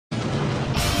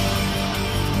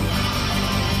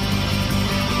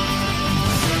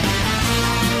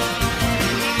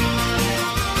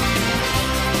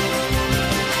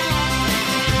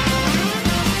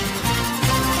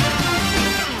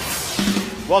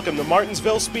Welcome to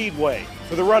Martinsville Speedway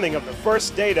for the running of the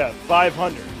first Data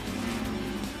 500.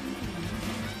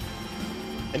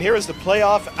 And here is the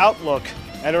playoff outlook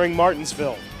entering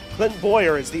Martinsville. Clint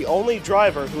Boyer is the only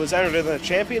driver who has entered in the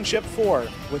Championship 4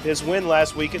 with his win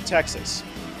last week at Texas.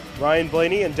 Ryan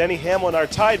Blaney and Denny Hamlin are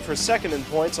tied for second in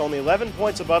points, only 11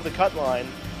 points above the cut line.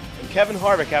 And Kevin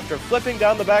Harvick, after flipping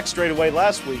down the back straightaway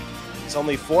last week, is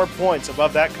only 4 points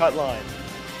above that cut line.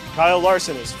 Kyle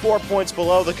Larson is 4 points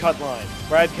below the cut line.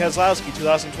 Brad Keselowski,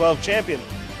 2012 champion,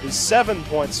 is 7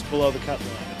 points below the cut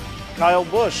line. Kyle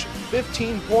Busch,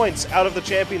 15 points out of the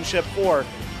Championship 4,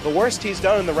 the worst he's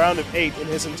done in the round of 8 in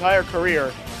his entire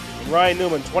career. And Ryan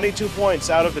Newman, 22 points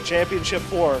out of the Championship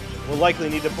 4, will likely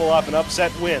need to pull off an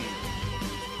upset win.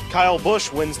 Kyle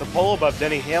Busch wins the pole above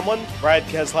Denny Hamlin, Brad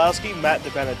Keselowski, Matt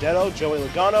DiBenedetto, Joey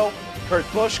Logano,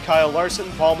 Kurt Busch, Kyle Larson,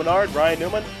 Paul Menard, Ryan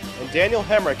Newman, and Daniel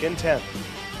Hemrick in 10th.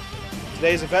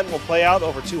 Today's event will play out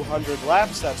over 200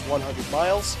 laps, that's 100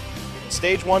 miles.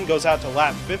 Stage 1 goes out to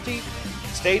lap 50,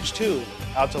 Stage 2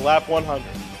 out to lap 100.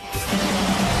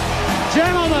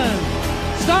 Gentlemen,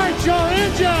 start your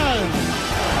engines!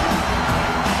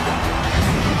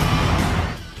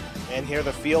 And here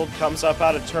the field comes up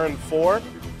out of turn 4.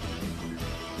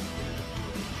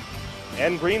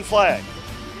 And green flag.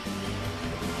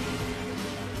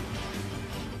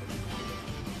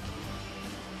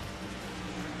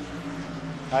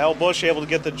 Kyle Busch able to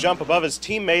get the jump above his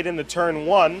teammate into turn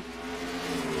 1.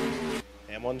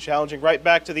 Hamlin challenging right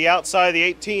back to the outside of the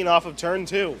 18 off of turn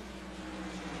 2.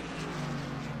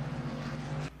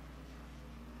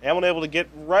 Hamlin able to get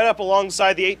right up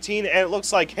alongside the 18, and it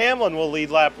looks like Hamlin will lead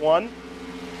lap 1.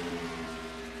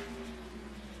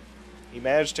 He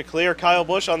managed to clear Kyle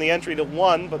Busch on the entry to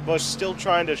 1, but Busch still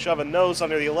trying to shove a nose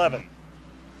under the 11.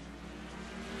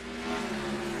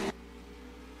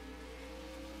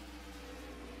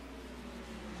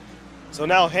 So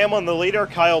now Hamlin the leader,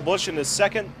 Kyle Busch in his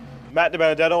second, Matt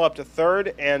DiBenedetto up to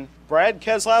third, and Brad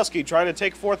Keselowski trying to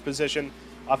take fourth position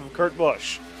off of Kurt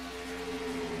Busch.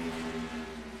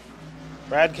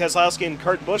 Brad Keselowski and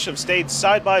Kurt Busch have stayed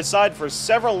side by side for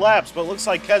several laps, but looks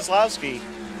like Keselowski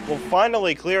will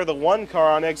finally clear the 1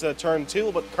 car on exit of turn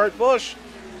 2, but Kurt Busch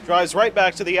drives right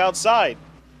back to the outside.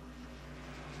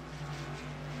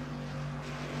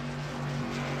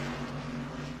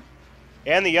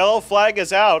 And the yellow flag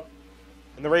is out.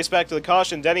 In the race back to the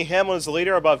caution, Denny Hamlin is the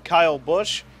leader above Kyle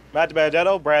Busch, Matt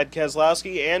DiBenedetto, Brad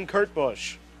Keselowski, and Kurt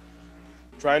Busch.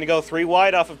 Trying to go 3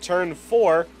 wide off of turn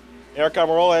 4. Eric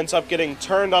Almirola ends up getting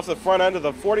turned off the front end of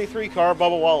the 43 car,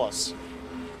 Bubba Wallace.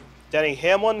 Denny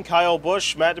Hamlin, Kyle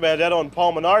Busch, Matt DiBenedetto, and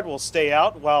Paul Menard will stay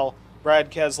out, while Brad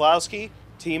Keselowski,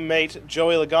 teammate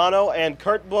Joey Logano, and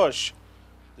Kurt Busch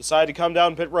decide to come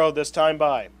down pit road this time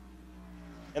by.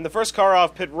 And the first car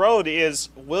off pit road is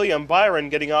William Byron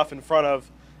getting off in front of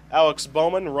Alex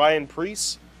Bowman, Ryan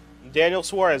Preece, and Daniel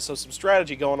Suarez. So some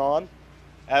strategy going on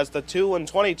as the 2 and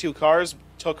 22 cars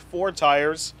took 4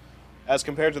 tires as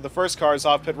compared to the first cars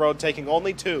off pit road taking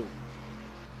only 2.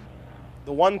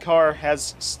 The 1 car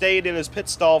has stayed in his pit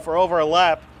stall for over a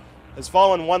lap, has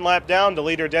fallen 1 lap down to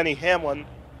leader Denny Hamlin.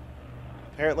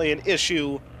 Apparently an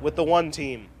issue with the 1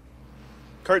 team.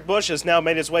 Kurt Busch has now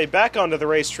made his way back onto the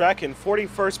racetrack in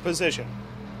 41st position.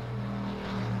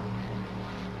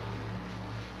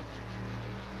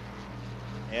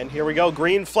 And here we go,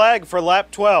 green flag for lap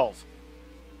 12.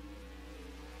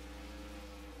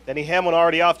 Denny Hamlin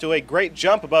already off to a great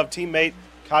jump above teammate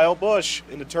Kyle Busch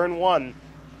into turn 1.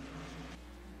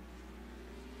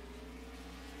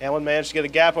 Hamlin managed to get a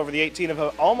gap over the 18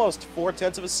 of almost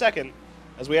 0.4 of a second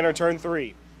as we enter turn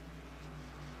 3.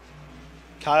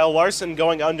 Kyle Larson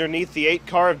going underneath the 8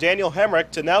 car of Daniel Hemrick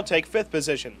to now take 5th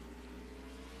position.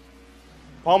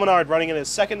 Paul Menard running in his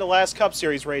second to last Cup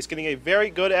Series race, getting a very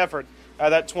good effort out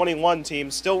of that 21 team,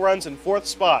 still runs in 4th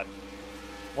spot.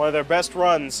 One of their best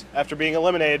runs after being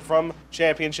eliminated from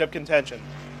championship contention.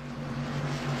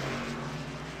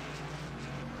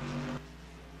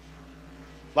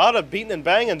 A lot of beating and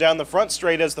banging down the front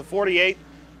straight as the 48,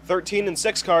 13, and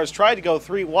 6 cars tried to go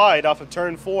 3 wide off of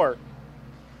turn 4.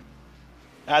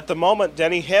 At the moment,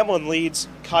 Denny Hamlin leads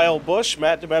Kyle Busch,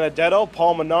 Matt DiBenedetto,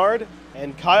 Paul Menard,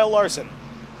 and Kyle Larson.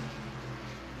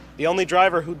 The only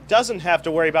driver who doesn't have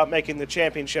to worry about making the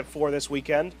Championship 4 this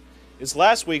weekend is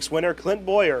last week's winner, Clint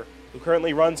Boyer, who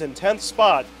currently runs in 10th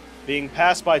spot, being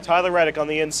passed by Tyler Reddick on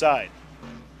the inside.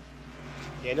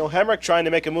 Daniel Hemrick trying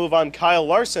to make a move on Kyle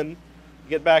Larson to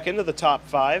get back into the top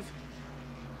 5.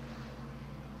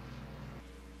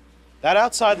 That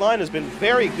outside line has been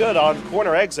very good on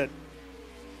corner exit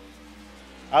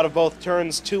out of both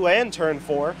turns 2 and turn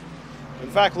 4. In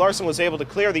fact, Larson was able to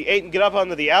clear the 8 and get up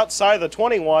onto the outside of the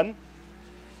 21.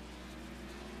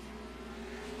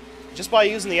 Just by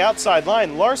using the outside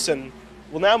line, Larson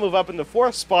will now move up into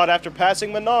 4th spot after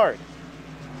passing Menard.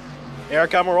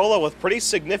 Eric Almirola, with pretty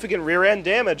significant rear-end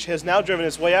damage, has now driven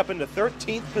his way up into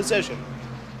 13th position.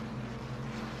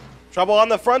 Trouble on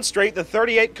the front straight. The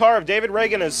 38 car of David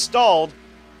Reagan is stalled.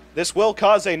 This will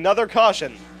cause another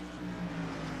caution.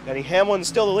 Denny Hamlin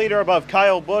still the leader above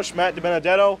Kyle Busch, Matt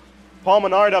DiBenedetto. Paul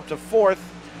Menard up to 4th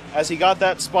as he got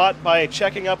that spot by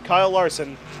checking up Kyle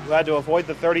Larson, who had to avoid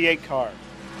the 38 car.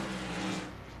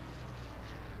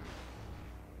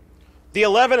 The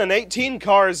 11 and 18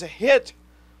 cars hit,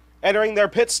 entering their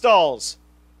pit stalls.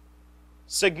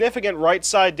 Significant right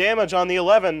side damage on the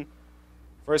 11.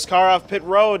 First car off pit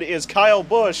road is Kyle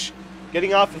Busch,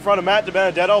 getting off in front of Matt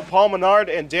DiBenedetto, Paul Menard,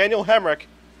 and Daniel Hemrick,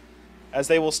 as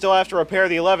they will still have to repair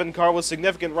the 11 car with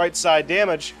significant right side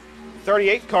damage. The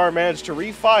 38 car managed to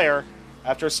refire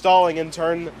after stalling in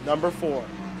turn number 4.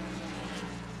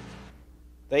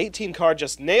 The 18 car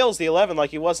just nails the 11 like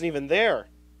he wasn't even there.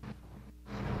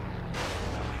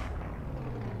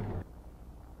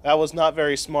 That was not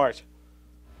very smart.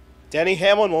 Denny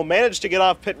Hamlin will manage to get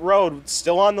off pit road,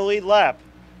 still on the lead lap,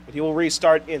 but he will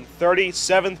restart in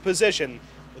 37th position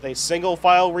with a single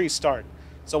file restart.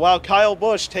 So while Kyle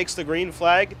Busch takes the green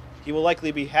flag, he will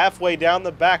likely be halfway down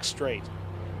the back straight.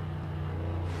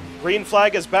 Green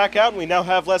flag is back out, and we now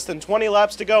have less than 20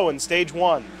 laps to go in stage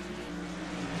 1.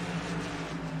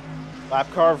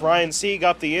 Lap car of Ryan Sieg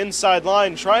up the inside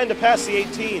line, trying to pass the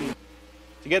 18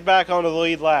 to get back onto the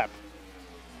lead lap.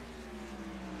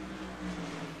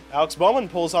 Alex Bowman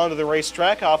pulls onto the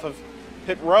racetrack off of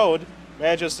pit road,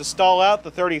 manages to stall out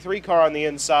the 33 car on the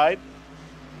inside,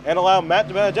 and allow Matt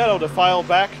DiBenedetto to file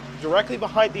back directly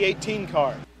behind the 18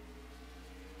 car.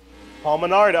 Paul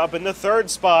Menard up in the 3rd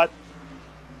spot,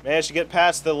 managed to get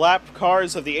past the lap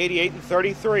cars of the 88 and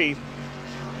 33.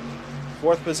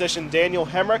 4th position, Daniel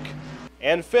Hemrick,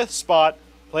 and 5th spot,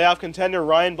 playoff contender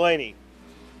Ryan Blaney.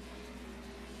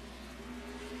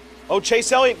 Oh,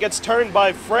 Chase Elliott gets turned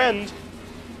by friend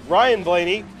Ryan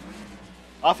Blaney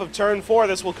off of turn 4.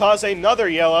 This will cause another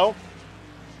yellow.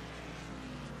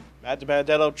 Matt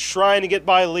DiBenedetto trying to get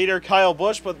by leader Kyle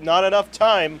Busch, but not enough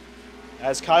time,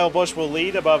 as Kyle Busch will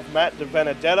lead above Matt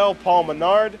DiBenedetto, Paul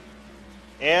Menard,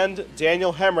 and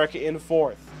Daniel Hemrick in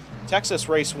 4th. Texas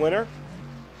race winner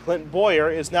Clint Boyer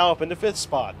is now up into 5th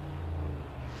spot.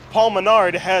 Paul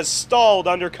Menard has stalled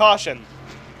under caution.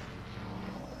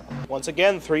 Once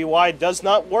again, 3 wide does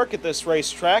not work at this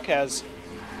racetrack, as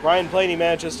Ryan Blaney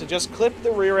manages to just clip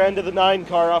the rear end of the 9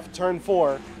 car off of turn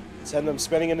 4 and send them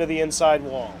spinning into the inside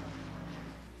wall.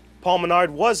 Paul Menard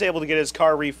was able to get his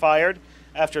car refired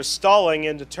after stalling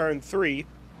into turn 3,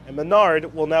 and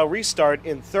Menard will now restart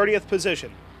in 30th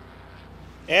position.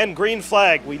 And green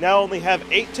flag. We now only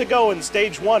have 8 to go in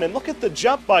stage 1, and look at the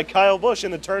jump by Kyle Busch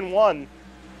into turn 1.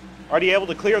 Already able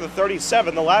to clear the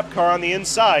 37, the lap car on the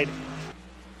inside.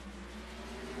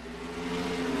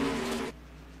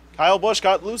 Kyle Busch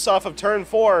got loose off of turn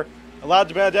 4, allowed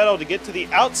DiBenedetto to get to the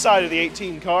outside of the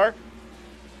 18 car.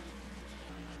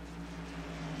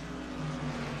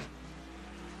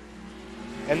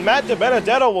 And Matt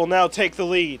DiBenedetto will now take the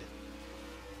lead.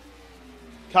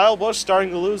 Kyle Busch starting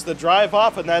to lose the drive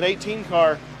off in that 18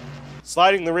 car,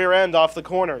 sliding the rear end off the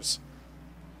corners.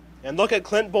 And look at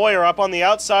Clint Boyer up on the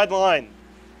outside line.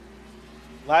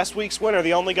 Last week's winner,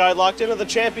 the only guy locked into the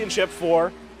championship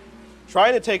for,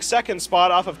 trying to take 2nd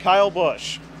spot off of Kyle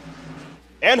Busch.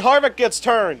 And Harvick gets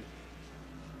turned.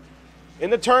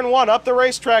 Into turn 1, up the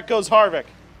racetrack goes Harvick.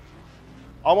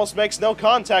 Almost makes no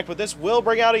contact, but this will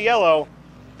bring out a yellow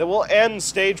that will end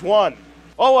stage 1.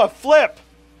 Oh, a flip!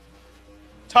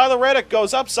 Tyler Reddick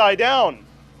goes upside down.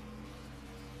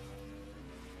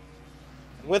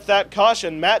 And with that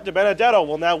caution, Matt DiBenedetto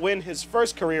will now win his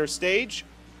 1st career stage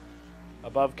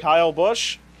above Kyle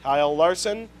Busch, Kyle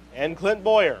Larson, and Clint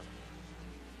Boyer.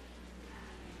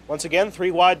 Once again,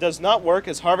 3 wide does not work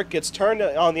as Harvick gets turned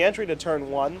on the entry to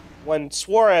turn 1. When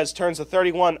Suarez turns the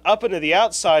 31 up into the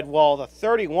outside wall, the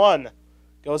 31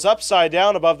 goes upside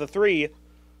down above the 3.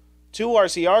 2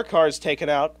 RCR cars taken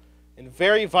out in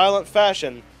very violent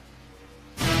fashion.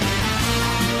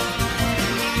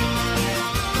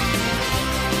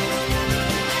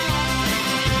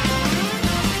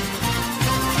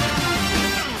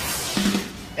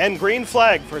 And green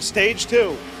flag for stage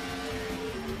 2.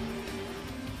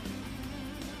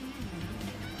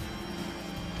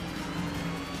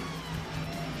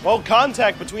 Well,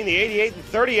 contact between the 88 and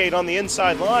 38 on the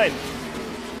inside line.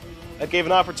 That gave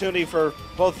an opportunity for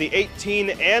both the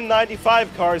 18 and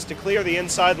 95 cars to clear the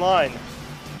inside line.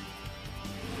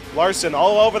 Larson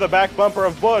all over the back bumper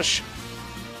of Busch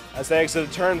as they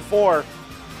exited turn 4.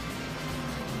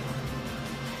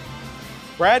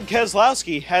 Brad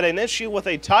Keselowski had an issue with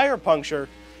a tire puncture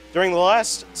during the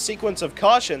last sequence of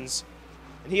cautions,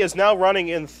 and he is now running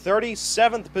in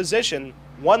 37th position,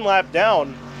 1 lap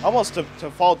down, almost to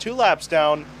fall 2 laps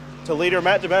down to leader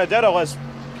Matt DiBenedetto, as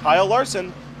Kyle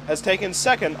Larson has taken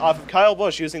second off of Kyle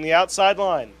Busch using the outside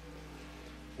line.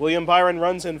 William Byron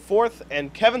runs in 4th,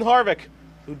 and Kevin Harvick,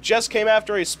 who just came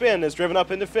after a spin, is driven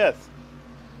up into 5th.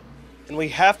 And we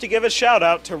have to give a shout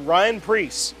out to Ryan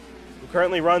Preece, who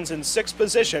currently runs in 6th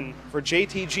position for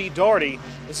JTG Daugherty.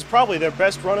 This is probably their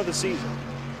best run of the season.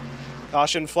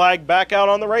 Caution flag back out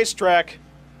on the racetrack.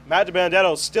 Matt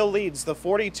DiBenedetto still leads the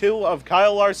 42 of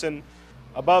Kyle Larson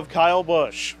above Kyle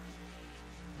Busch.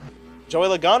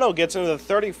 Joey Logano gets into the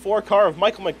 34 car of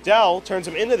Michael McDowell, turns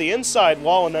him into the inside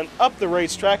wall and then up the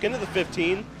racetrack into the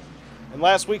 15. And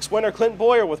last week's winner, Clint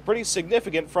Boyer, with pretty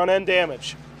significant front-end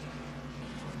damage.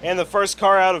 And the first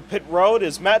car out of pit road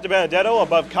is Matt DiBenedetto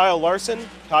above Kyle Larson,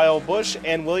 Kyle Busch,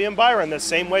 and William Byron, the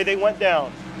same way they went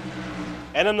down.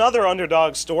 And another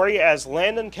underdog story, as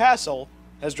Landon Castle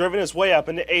has driven his way up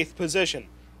into 8th position.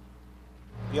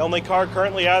 The only car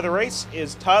currently out of the race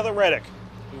is Tyler Reddick,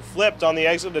 who flipped on the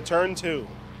exit to turn 2.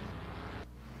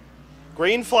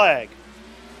 Green flag.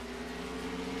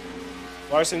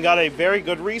 Larson got a very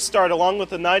good restart along with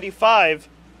the 95.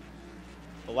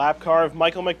 The lap car of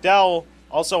Michael McDowell,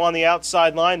 also on the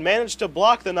outside line, managed to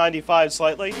block the 95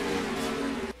 slightly.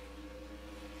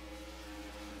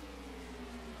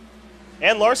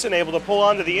 And Larson able to pull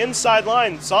onto the inside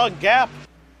line, saw a gap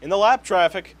in the lap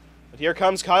traffic, but here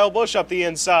comes Kyle Busch up the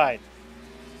inside.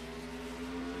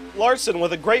 Larson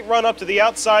with a great run up to the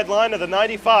outside line of the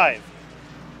 95.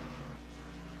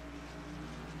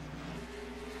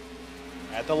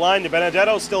 At the line,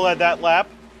 DiBenedetto still had that lap.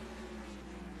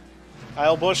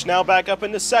 Kyle Busch now back up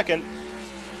into 2nd.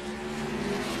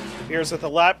 It appears that the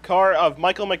lap car of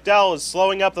Michael McDowell is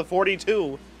slowing up the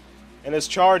 42 and his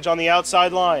charge on the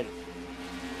outside line.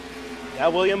 Now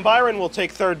William Byron will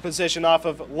take 3rd position off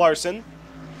of Larson.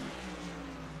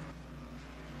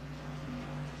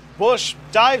 Busch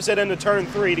dives it into turn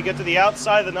 3 to get to the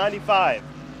outside of the 95.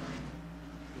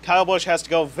 Kyle Busch has to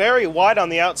go very wide on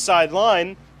the outside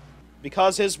line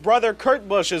because his brother Kurt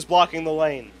Busch is blocking the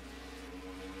lane.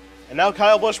 And now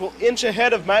Kyle Busch will inch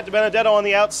ahead of Matt DiBenedetto on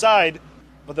the outside,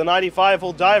 but the 95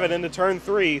 will dive it into turn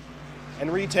 3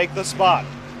 and retake the spot.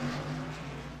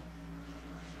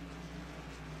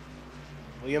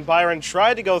 William Byron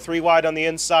tried to go 3 wide on the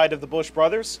inside of the Busch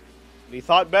brothers, but he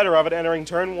thought better of it entering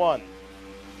turn 1.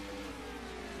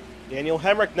 Daniel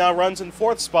Hemrick now runs in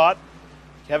 4th spot.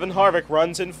 Kevin Harvick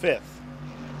runs in 5th.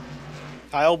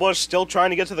 Kyle Busch still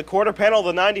trying to get to the quarter panel of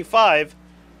the 95.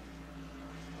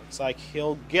 Looks like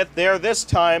he'll get there this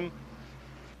time.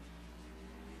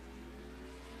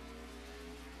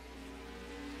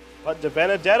 But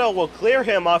DiBenedetto will clear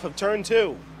him off of turn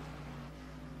 2.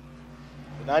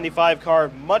 The 95 car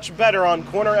much better on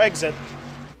corner exit.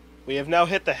 We have now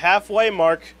hit the halfway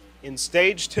mark in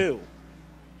stage 2.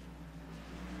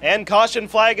 And caution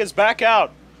flag is back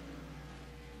out.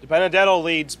 DiBenedetto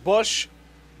leads Busch,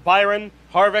 Byron,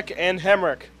 Harvick, and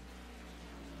Hemrick.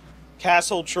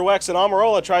 Castle, Truex, and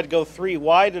Almirola tried to go 3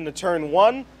 wide into turn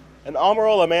 1, and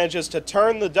Almirola manages to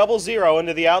turn the 00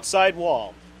 into the outside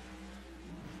wall.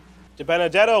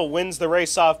 DiBenedetto wins the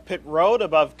race off pit road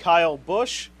above Kyle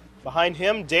Busch. Behind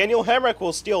him, Daniel Hemrick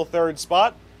will steal 3rd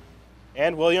spot,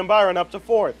 and William Byron up to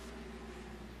 4th.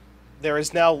 There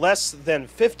is now less than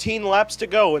 15 laps to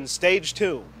go in stage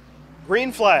 2.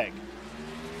 Green flag.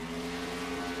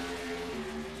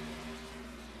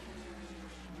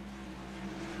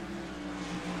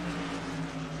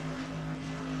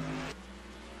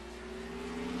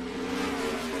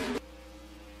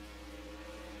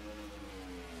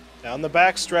 Down the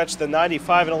backstretch, the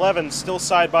 95 and 11 still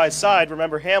side by side.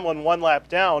 Remember, Hamlin 1 lap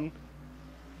down.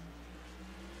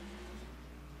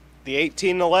 The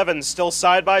 18 and 11 still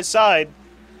side by side.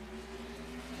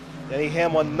 Denny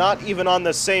Hamlin not even on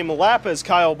the same lap as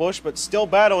Kyle Busch, but still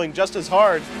battling just as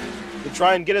hard to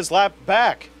try and get his lap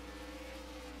back.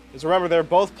 Because remember, they're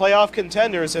both playoff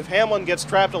contenders. If Hamlin gets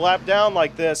trapped a lap down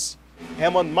like this,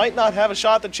 Hamlin might not have a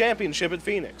shot at the championship at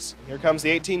Phoenix. Here comes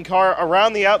the 18 car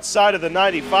around the outside of the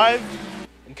 95.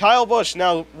 And Kyle Busch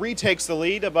now retakes the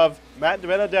lead above Matt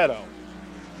DiBenedetto.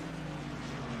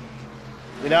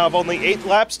 We now have only 8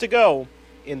 laps to go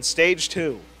in stage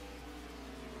 2.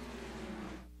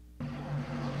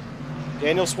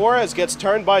 Daniel Suarez gets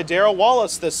turned by Darrell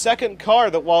Wallace, the second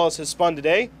car that Wallace has spun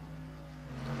today.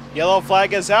 Yellow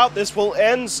flag is out. This will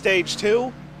end stage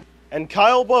 2. And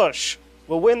Kyle Busch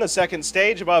will win the second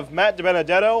stage above Matt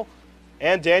DiBenedetto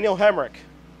and Daniel Hemrick.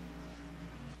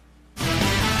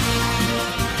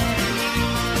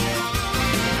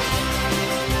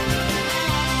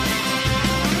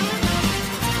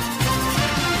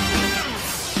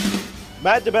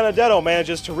 Matt DiBenedetto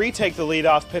manages to retake the lead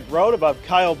off pit road above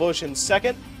Kyle Busch in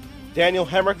second, Daniel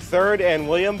Hemrick third, and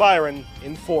William Byron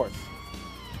in fourth.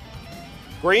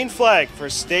 Green flag for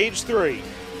stage 3.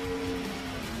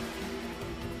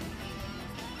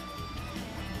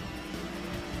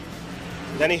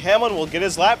 Denny Hamlin will get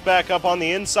his lap back up on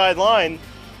the inside line.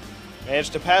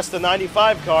 Managed to pass the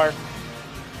 95 car.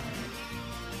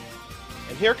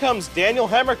 And here comes Daniel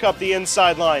Hemrick up the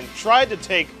inside line. Tried to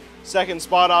take second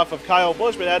spot off of Kyle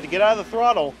Busch, but had to get out of the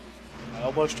throttle.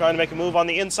 Kyle Busch trying to make a move on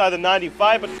the inside of the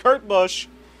 95, but Kurt Busch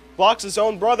blocks his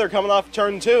own brother coming off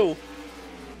turn 2.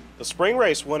 The spring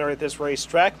race winner at this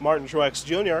racetrack, Martin Truex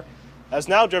Jr., has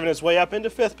now driven his way up into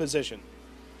 5th position.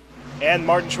 And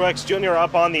Martin Truex Jr.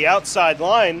 up on the outside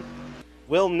line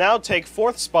will now take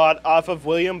 4th spot off of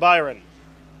William Byron.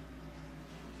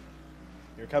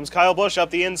 Here comes Kyle Busch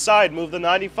up the inside, move the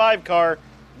 95 car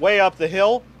way up the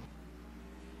hill.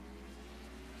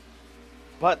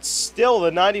 But still, the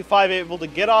 95 able to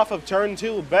get off of turn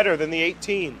 2 better than the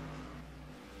 18.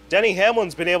 Denny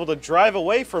Hamlin's been able to drive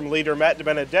away from leader Matt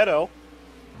DiBenedetto.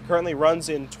 Currently runs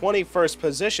in 21st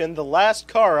position, the last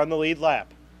car on the lead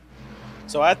lap.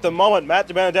 So at the moment, Matt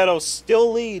DiBenedetto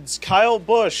still leads Kyle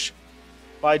Busch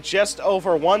by just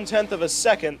over 1/10 of a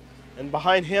second, and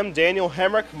behind him, Daniel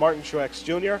Hemrick, Martin Truex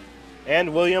Jr.,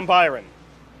 and William Byron.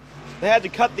 They had to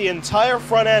cut the entire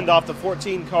front end off the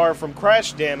 14 car from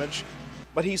crash damage,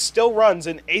 but he still runs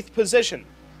in 8th position.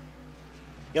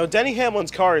 You know, Denny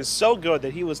Hamlin's car is so good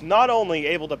that he was not only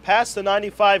able to pass the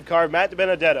 95 car, Matt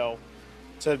DiBenedetto,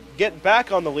 to get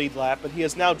back on the lead lap, but he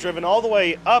has now driven all the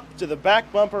way up to the back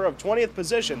bumper of 20th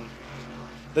position,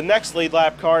 the next lead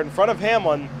lap car in front of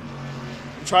Hamlin,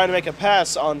 trying to make a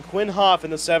pass on Quinn Hoff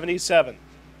in the 77.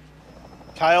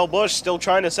 Kyle Busch still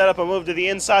trying to set up a move to the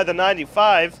inside of the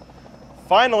 95.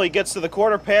 Finally gets to the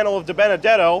quarter panel of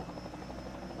DiBenedetto.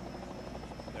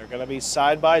 They're going to be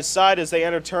side by side as they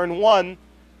enter turn 1.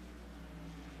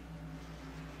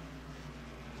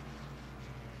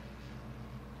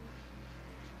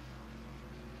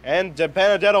 And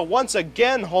DiBenedetto once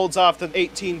again holds off the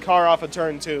 18 car off of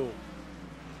turn 2.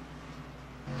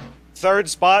 3rd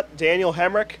spot, Daniel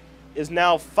Hemrick, is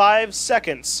now 5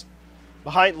 seconds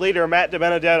behind leader Matt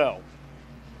DiBenedetto.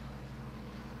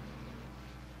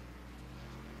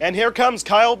 And here comes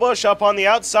Kyle Busch up on the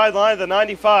outside line of the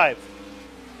 95.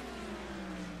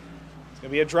 It's going to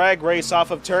be a drag race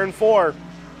off of turn 4.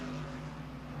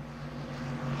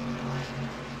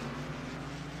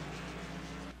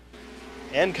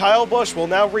 And Kyle Busch will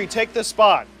now retake the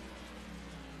spot,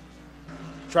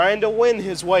 trying to win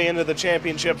his way into the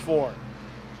championship 4.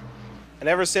 And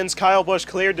ever since Kyle Busch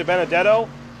cleared DiBenedetto,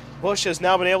 Busch has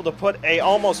now been able to put a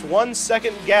almost 1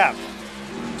 second gap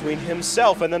between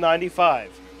himself and the 95.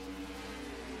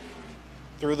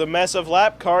 Through the mess of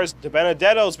lap cars,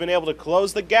 DiBenedetto's been able to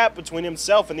close the gap between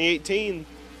himself and the 18.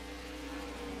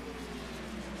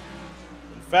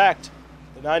 In fact,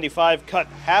 the 95 cut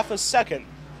half a second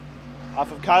off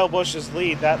of Kyle Busch's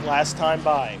lead that last time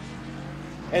by.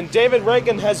 And David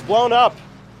Ragan has blown up.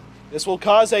 This will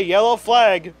cause a yellow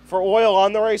flag for oil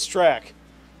on the racetrack.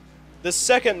 The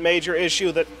second major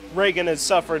issue that Ragan has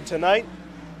suffered tonight.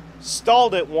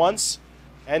 Stalled it once,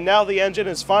 and now the engine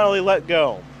is finally let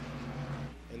go.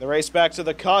 In the race back to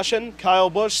the caution, Kyle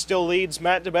Busch still leads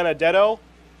Matt DiBenedetto,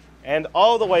 and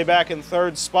all the way back in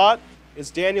 3rd spot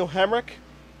is Daniel Hemrick,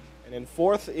 and in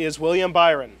 4th is William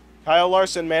Byron. Kyle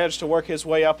Larson managed to work his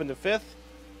way up into 5th.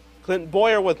 Clint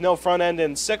Boyer with no front end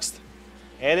in 6th.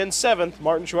 And in 7th,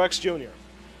 Martin Truex Jr.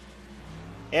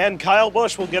 And Kyle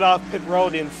Busch will get off pit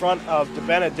road in front of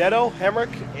DiBenedetto, Hemrick,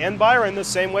 and Byron the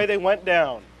same way they went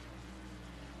down.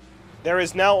 There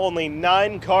is now only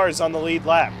 9 cars on the lead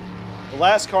lap. The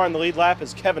last car on the lead lap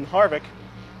is Kevin Harvick,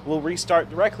 who will restart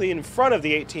directly in front of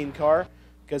the 18 car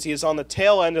because he is on the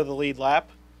tail end of the lead lap.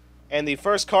 And the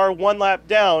first car 1 lap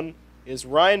down is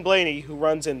Ryan Blaney, who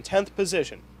runs in 10th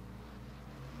position.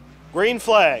 Green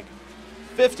flag.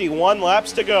 51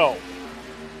 laps to go.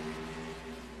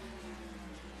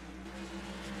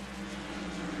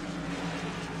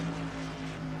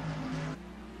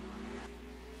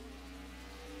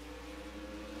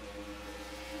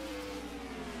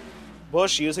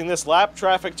 Busch using this lap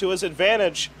traffic to his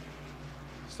advantage.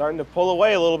 Starting to pull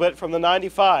away a little bit from the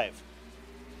 95.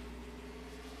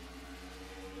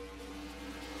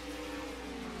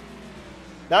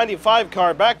 '95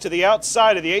 car back to the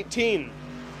outside of the 18.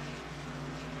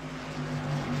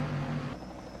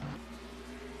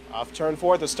 Off turn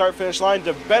 4 at the start-finish line,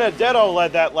 DiBenedetto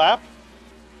led that lap.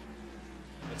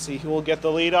 Let's see who will get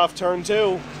the lead off turn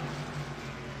 2.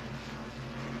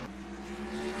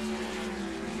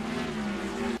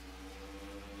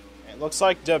 And Looks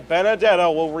like De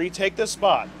Benedetto will retake the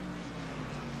spot.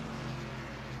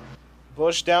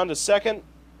 Busch down to second,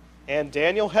 and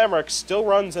Daniel Hemrick still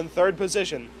runs in third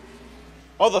position.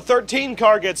 Oh, the 13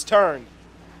 car gets turned.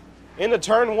 Into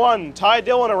turn 1, Ty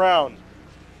Dillon around.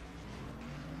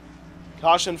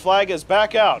 Caution flag is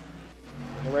back out.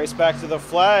 The race back to the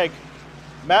flag.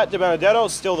 Matt De Benedetto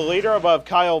still the leader above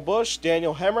Kyle Busch,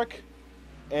 Daniel Hemrick,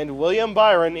 and William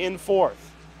Byron in fourth.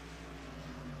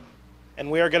 And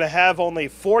we are going to have only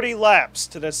 40 laps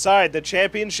to decide the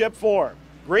championship 4.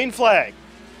 Green flag.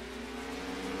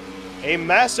 A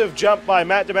massive jump by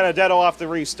Matt De Benedetto off the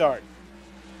restart.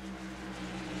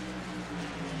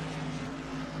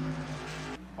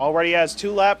 Already has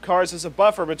 2 lap cars as a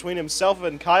buffer between himself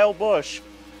and Kyle Busch,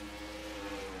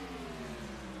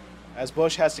 as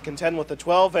Busch has to contend with the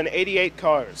 12 and 88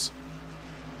 cars.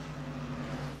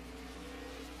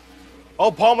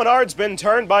 Oh, Paul Menard's been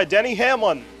turned by Denny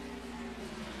Hamlin.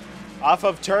 Off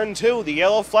of turn 2, the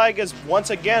yellow flag is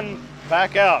once again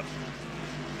back out.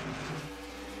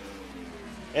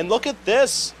 And look at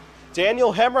this.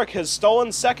 Daniel Hemrick has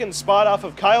stolen second spot off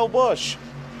of Kyle Busch.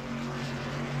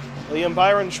 William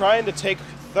Byron trying to take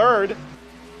third.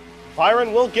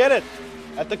 Byron will get it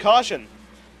at the caution.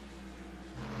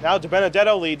 Now De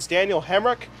Benedetto leads Daniel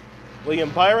Hemrick,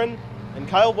 William Byron, and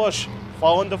Kyle Busch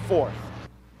fall into fourth.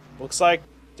 Looks like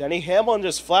Denny Hamlin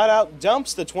just flat out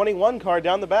dumps the 21 car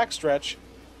down the backstretch.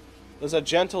 Does a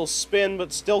gentle spin,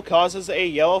 but still causes a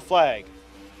yellow flag,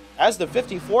 as the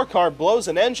 54 car blows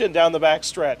an engine down the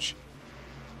backstretch.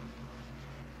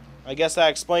 I guess that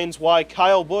explains why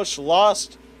Kyle Busch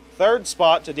lost third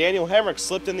spot to Daniel Hemrick,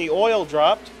 slipped in the oil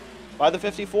dropped by the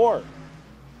 54.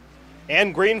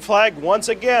 And green flag once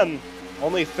again.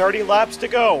 Only 30 laps to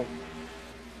go.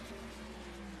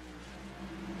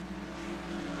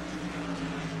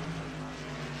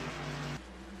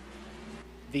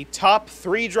 The top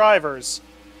 3 drivers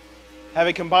have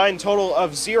a combined total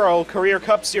of 0 career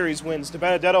Cup Series wins. De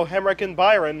Benedetto, Hemrick, and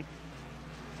Byron.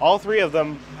 All 3 of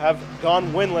them have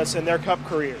gone winless in their Cup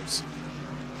careers.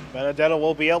 Benedetto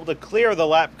will be able to clear the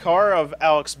lap car of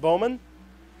Alex Bowman,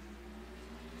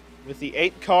 with the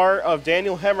 8 car of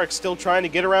Daniel Hemrick still trying to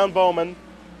get around Bowman,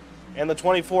 and the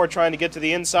 24 trying to get to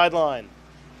the inside line.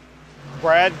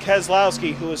 Brad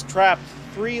Keselowski, who is trapped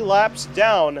 3 laps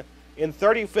down in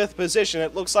 35th position.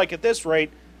 It looks like at this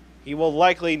rate, he will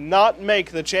likely not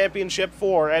make the championship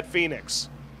 4 at Phoenix.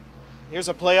 Here's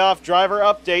a playoff driver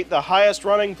update. The highest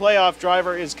running playoff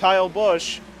driver is Kyle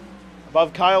Busch,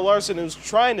 above Kyle Larson, who's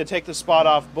trying to take the spot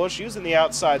off Busch using the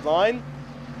outside line.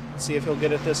 Let's see if he'll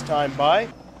get it this time by.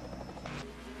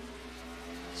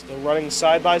 Still running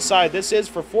side by side. This is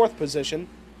for 4th position.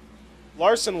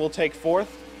 Larson will take 4th.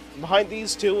 And behind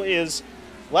these 2 is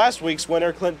last week's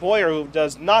winner, Clint Bowyer, who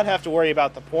does not have to worry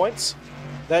about the points.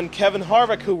 Then Kevin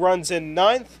Harvick, who runs in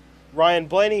 9th. Ryan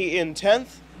Blaney in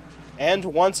 10th. And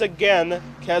once again,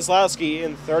 Keselowski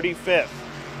in 35th.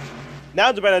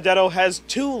 Now De Benedetto has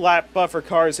 2 lap buffer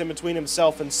cars in between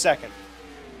himself and 2nd,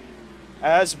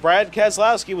 as Brad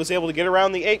Keselowski was able to get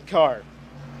around the 8 car.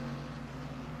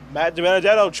 Matt De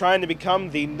Benedetto trying to become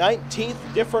the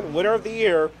 19th different winner of the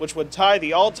year, which would tie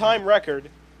the all-time record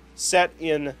set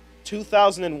in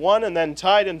 2001 and then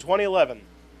tied in 2011.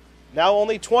 Now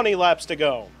only 20 laps to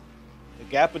go. The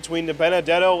gap between De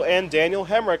Benedetto and Daniel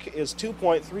Hemrick is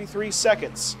 2.33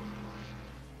 seconds.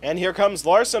 And here comes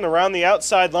Larson around the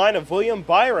outside line of William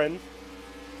Byron.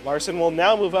 Larson will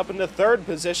now move up into 3rd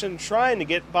position, trying to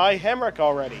get by Hemrick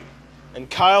already. And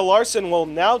Kyle Larson will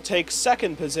now take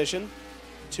 2nd position,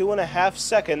 2.5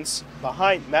 seconds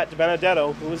behind Matt De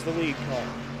Benedetto, who is the lead car.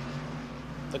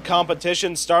 The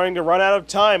competition starting to run out of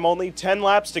time. Only 10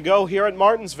 laps to go here at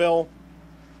Martinsville.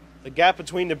 The gap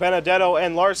between De Benedetto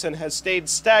and Larson has stayed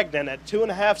stagnant at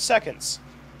 2.5 seconds.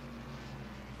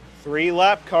 3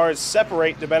 lap cars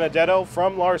separate De Benedetto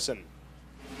from Larson.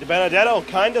 De Benedetto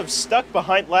kind of stuck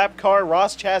behind lap car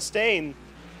Ross Chastain.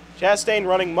 Chastain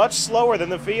running much slower than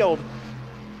the field,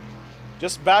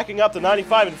 just backing up the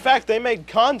 95. In fact, they made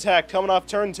contact coming off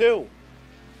turn 2.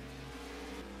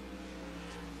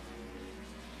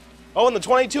 Oh, and the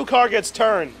 22 car gets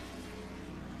turned.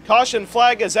 Caution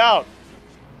flag is out.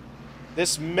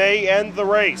 This may end the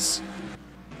race.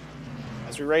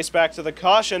 As we race back to the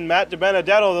caution, Matt De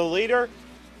Benedetto the leader,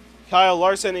 Kyle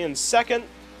Larson in 2nd,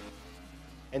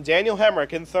 and Daniel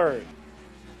Hemrick in 3rd.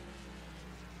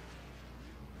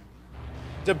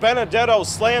 De Benedetto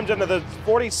slammed into the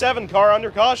 47 car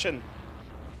under caution.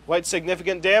 Quite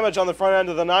significant damage on the front end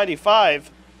of the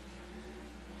 95.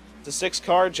 The 6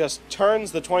 car just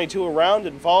turns the 22 around,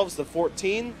 involves the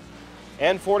 14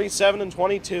 and 47 and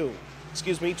 20.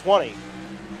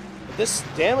 But this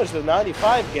damage that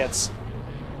 95 gets,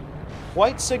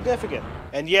 quite significant.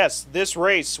 And yes, this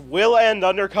race will end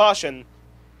under caution,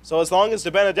 so as long as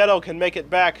DiBenedetto can make it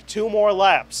back 2 more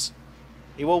laps,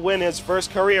 he will win his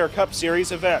first career Cup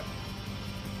Series event.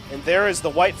 And there is the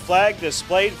white flag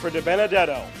displayed for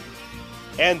DiBenedetto.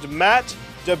 And Matt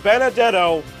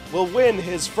DiBenedetto will win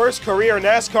his first career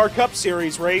NASCAR Cup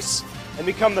Series race and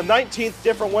become the 19th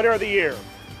different winner of the year.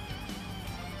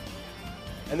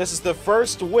 And this is the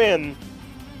first win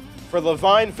for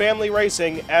Levine Family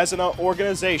Racing as an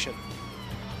organization.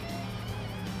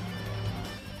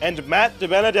 And Matt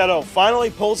DiBenedetto finally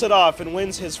pulls it off and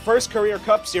wins his first career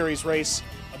Cup Series race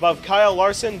above Kyle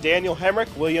Larson, Daniel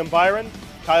Hemrick, William Byron,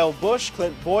 Kyle Busch,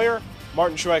 Clint Boyer,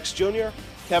 Martin Truex Jr.,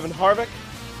 Kevin Harvick,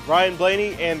 Ryan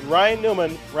Blaney, and Ryan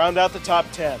Newman round out the top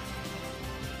 10.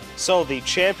 So the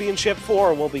championship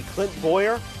 4 will be Clint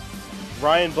Boyer,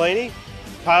 Ryan Blaney,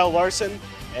 Kyle Larson,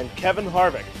 and Kevin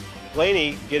Harvick.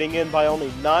 Blaney getting in by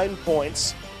only 9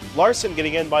 points, Larson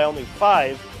getting in by only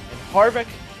 5, and Harvick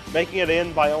making it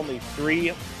in by only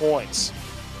 3 points.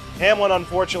 Hamlin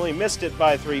unfortunately missed it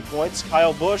by 3 points.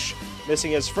 Kyle Busch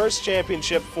missing his first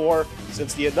championship 4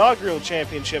 since the inaugural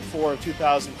championship 4 of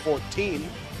 2014.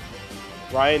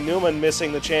 Ryan Newman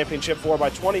missing the championship 4 by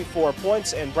 24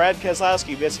 points, and Brad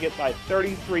Keselowski missing it by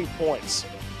 33 points.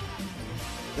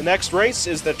 The next race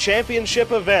is the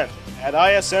championship event at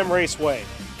ISM Raceway.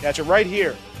 Catch it right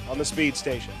here on the Speed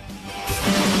Station.